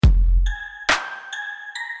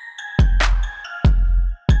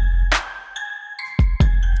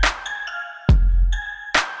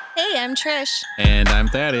I'm Trish. And I'm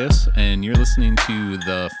Thaddeus, and you're listening to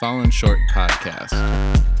the Fallen Short podcast.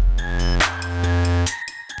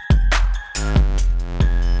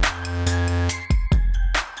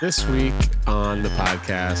 This week on the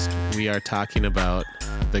podcast, we are talking about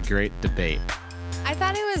the Great Debate. I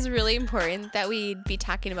thought it was really important that we'd be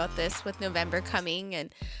talking about this with November coming.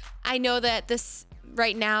 And I know that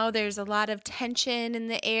right now, there's a lot of tension in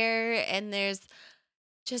the air, and there's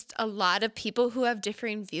just a lot of people who have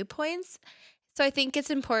differing viewpoints. So I think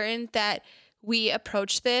it's important that we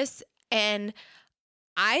approach this. And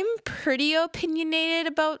I'm pretty opinionated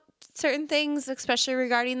about certain things, especially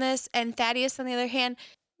regarding this. And Thaddeus, on the other hand,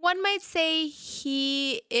 one might say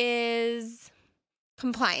he is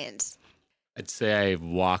compliant. I'd say I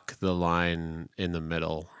walk the line in the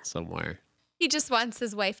middle somewhere. He just wants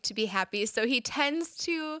his wife to be happy. So he tends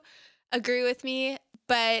to agree with me.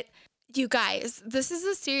 But you guys, this is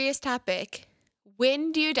a serious topic.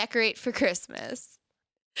 When do you decorate for Christmas?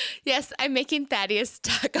 Yes, I'm making Thaddeus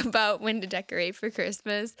talk about when to decorate for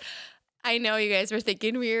Christmas. I know you guys were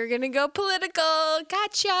thinking we were going to go political.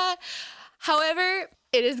 Gotcha. However,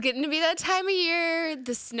 it is getting to be that time of year.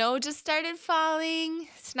 The snow just started falling.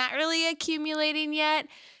 It's not really accumulating yet,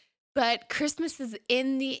 but Christmas is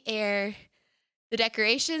in the air. The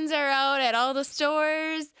decorations are out at all the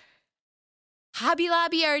stores. Hobby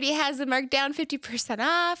Lobby already has it marked down 50%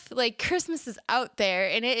 off. Like, Christmas is out there,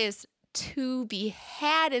 and it is to be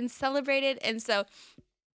had and celebrated. And so,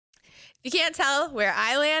 if you can't tell where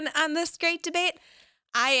I land on this great debate,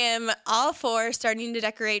 I am all for starting to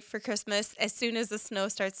decorate for Christmas as soon as the snow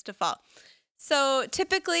starts to fall. So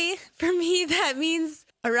typically for me, that means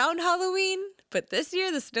around Halloween, but this year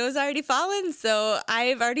the snow's already fallen, so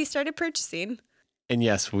I've already started purchasing. And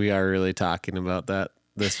yes, we are really talking about that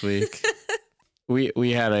this week.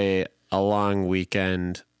 we had a long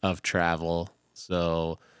weekend of travel,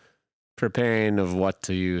 so preparing of what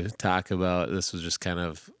to talk about, this was just kind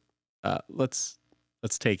of let's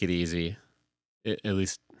take it easy. At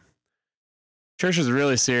least Trish is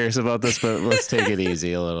really serious about this, but let's take it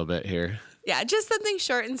easy a little bit here. Yeah, just something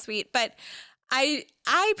short and sweet. But I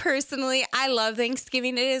personally, I love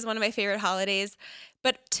Thanksgiving. It is one of my favorite holidays.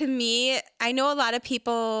 But to me, I know a lot of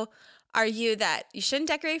people argue that you shouldn't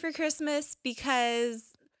decorate for Christmas because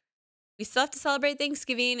we still have to celebrate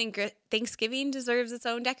Thanksgiving, and Thanksgiving deserves its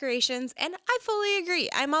own decorations. And I fully agree.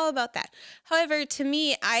 I'm all about that. However, to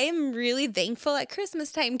me, I am really thankful at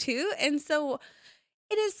Christmas time too. And so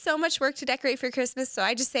it is so much work to decorate for Christmas. So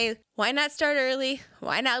I just say, why not start early?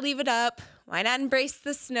 Why not leave it up? Why not embrace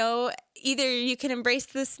the snow? Either you can embrace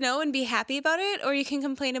the snow and be happy about it, or you can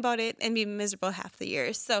complain about it and be miserable half the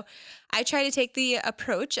year. So I try to take the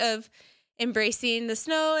approach of embracing the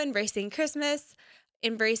snow, embracing Christmas,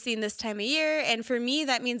 embracing this time of year. And for me,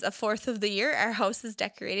 that means a fourth of the year our house is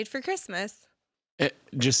decorated for Christmas.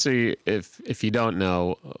 Just so if you don't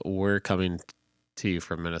know, we're coming to you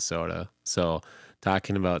from Minnesota. So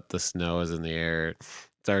talking about the snow is in the air.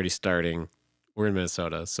 It's already starting. We're in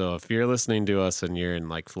Minnesota. So if you're listening to us and you're in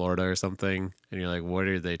like Florida or something and you're like, what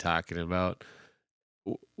are they talking about?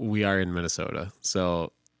 We are in Minnesota.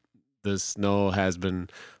 So the snow has been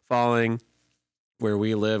falling. Where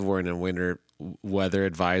we live, we're in a winter weather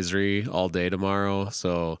advisory all day tomorrow.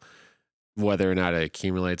 So whether or not it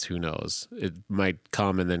accumulates, who knows? It might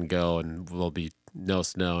come and then go, and will be no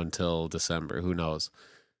snow until December. Who knows?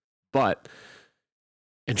 But,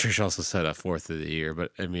 and Trish also said a fourth of the year,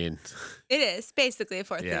 but I mean, it is basically a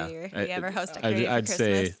fourth of the year. We have our house decorated I'd for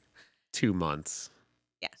Christmas. say 2 months.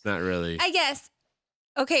 Yeah. Not really. I guess.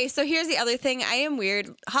 Okay, so here's the other thing. I am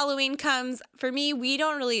weird. Halloween comes. For me, we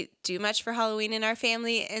don't really do much for Halloween in our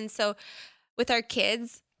family. And so with our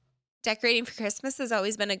kids, decorating for Christmas has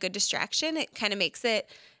always been a good distraction. It kind of makes it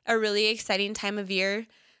a really exciting time of year.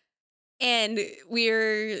 And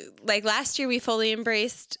we're like last year, we fully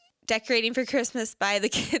embraced decorating for Christmas by the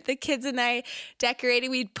kids and I decorated.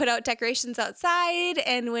 We'd put out decorations outside,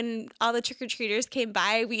 and when all the trick-or-treaters came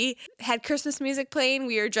by, we had Christmas music playing.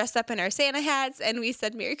 We were dressed up in our Santa hats, and we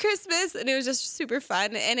said Merry Christmas, and it was just super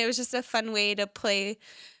fun, and it was just a fun way to play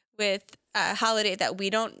with a holiday that we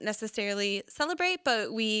don't necessarily celebrate,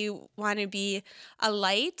 but we want to be a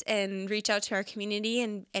light and reach out to our community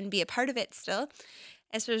and be a part of it still.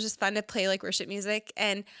 And so it was just fun to play like worship music.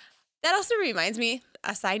 And that also reminds me,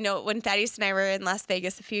 a side note, when Thaddeus and I were in Las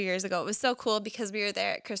Vegas a few years ago, it was so cool because we were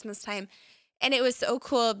there at Christmas time. And it was so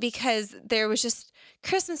cool because there was just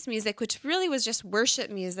Christmas music, which really was just worship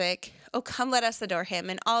music. Oh, come let us adore him.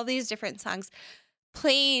 And all these different songs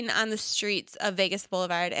playing on the streets of Vegas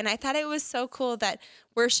Boulevard. And I thought it was so cool that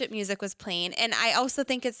worship music was playing. And I also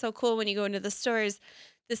think it's so cool when you go into the stores,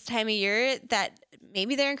 this time of year that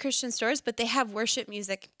maybe they're in Christian stores, but they have worship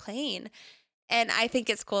music playing. And I think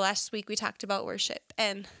it's cool. Last week we talked about worship,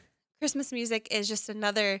 and Christmas music is just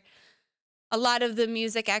a lot of the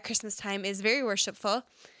music at Christmas time is very worshipful.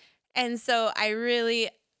 And so I really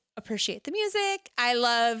appreciate the music. I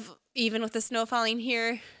love, even with the snow falling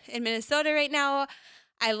here in Minnesota right now,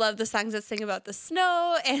 I love the songs that sing about the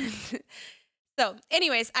snow. And so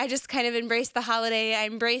anyways, I just kind of embrace the holiday. I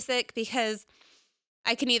embrace it because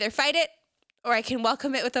I can either fight it or I can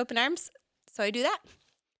welcome it with open arms. So I do that.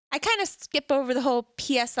 I kind of skip over the whole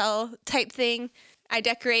PSL type thing. I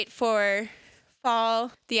decorate for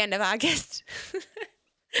fall, the end of August.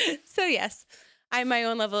 So yes, I'm my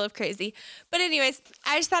own level of crazy. But anyways,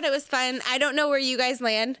 I just thought it was fun. I don't know where you guys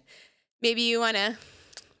land. Maybe you want to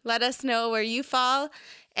let us know where you fall,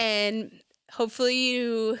 and hopefully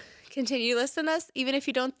you continue to listen to us, even if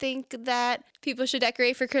you don't think that people should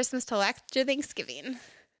decorate for Christmas till after Thanksgiving.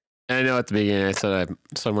 I know at the beginning I said I'm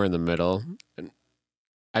somewhere in the middle. And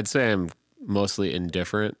I'd say I'm mostly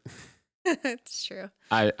indifferent. It's true.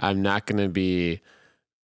 I'm not going to be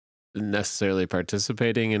necessarily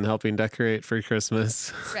participating in helping decorate for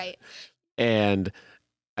Christmas. Right. And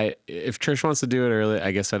if church wants to do it early,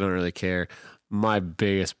 I guess I don't really care. My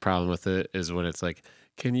biggest problem with it is when it's like,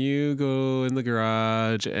 can you go in the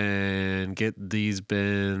garage and get these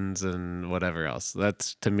bins and whatever else?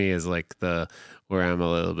 That's, to me, is like where I'm a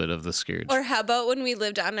little bit of the Scrooge. Or how about when we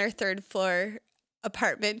lived on our 3rd floor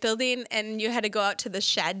apartment building and you had to go out to the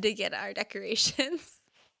shed to get our decorations?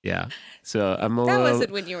 Yeah. So I'm that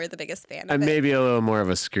wasn't when you were the biggest fan of I'm it. maybe a little more of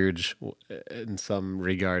a Scrooge in some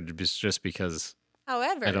regard, just because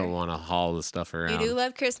However, I don't want to haul the stuff around. you do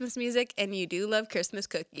love Christmas music and you do love Christmas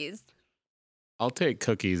cookies. I'll take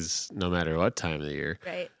cookies no matter what time of the year.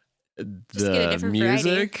 Right. Just get a different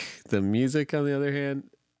variety. The music, on the other hand,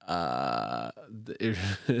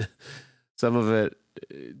 some of it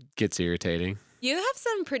gets irritating. You have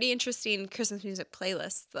some pretty interesting Christmas music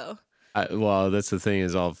playlists, though. Well, that's the thing,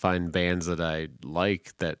 is I'll find bands that I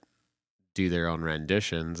like that do their own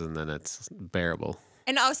renditions, and then it's bearable.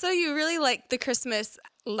 And also, you really like the Christmas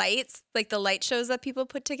lights, like the light shows that people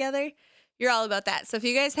put together. You're all about that. So if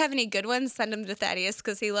you guys have any good ones, send them to Thaddeus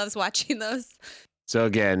because he loves watching those. So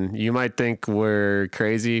again, you might think we're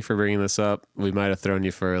crazy for bringing this up. We might have thrown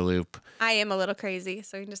you for a loop. I am a little crazy,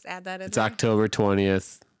 so we can just add that in. It's there. October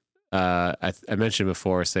 20th. I mentioned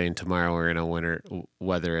before saying tomorrow we're in a winter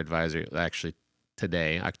weather advisory. Actually,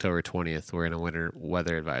 today, October 20th, we're in a winter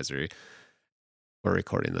weather advisory. We're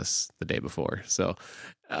recording this the day before. So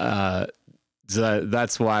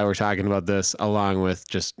that's why we're talking about this, along with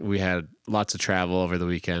just we had lots of travel over the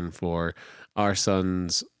weekend for our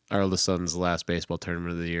oldest son's last baseball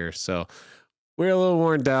tournament of the year. So we're a little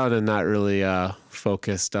worn down and not really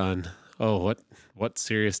focused on, what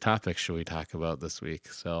serious topics should we talk about this week?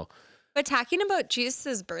 So, but talking about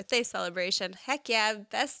Jesus' birthday celebration, heck yeah,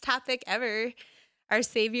 best topic ever. Our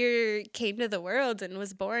Savior came to the world and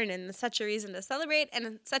was born, and such a reason to celebrate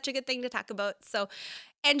and such a good thing to talk about. So,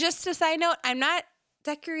 and just a side note, I'm not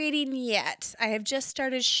decorating yet. I have just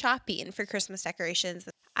started shopping for Christmas decorations.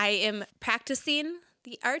 I am practicing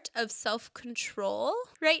the art of self-control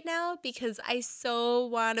right now because I so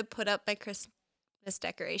want to put up my Christmas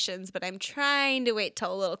decorations, but I'm trying to wait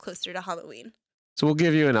till a little closer to Halloween. So we'll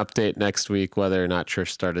give you an update next week whether or not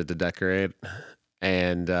Trish started to decorate.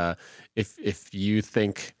 And if you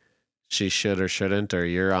think she should or shouldn't, or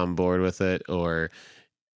you're on board with it, or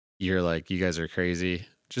you're like, you guys are crazy,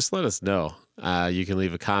 just let us know. You can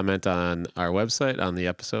leave a comment on our website on the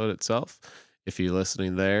episode itself if you're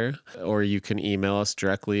listening there, or you can email us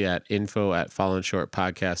directly at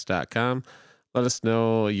info@fallenshortpodcast.com. Let us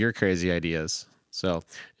know your crazy ideas. So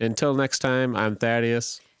until next time, I'm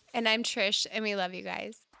Thaddeus. And I'm Trish, and we love you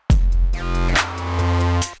guys.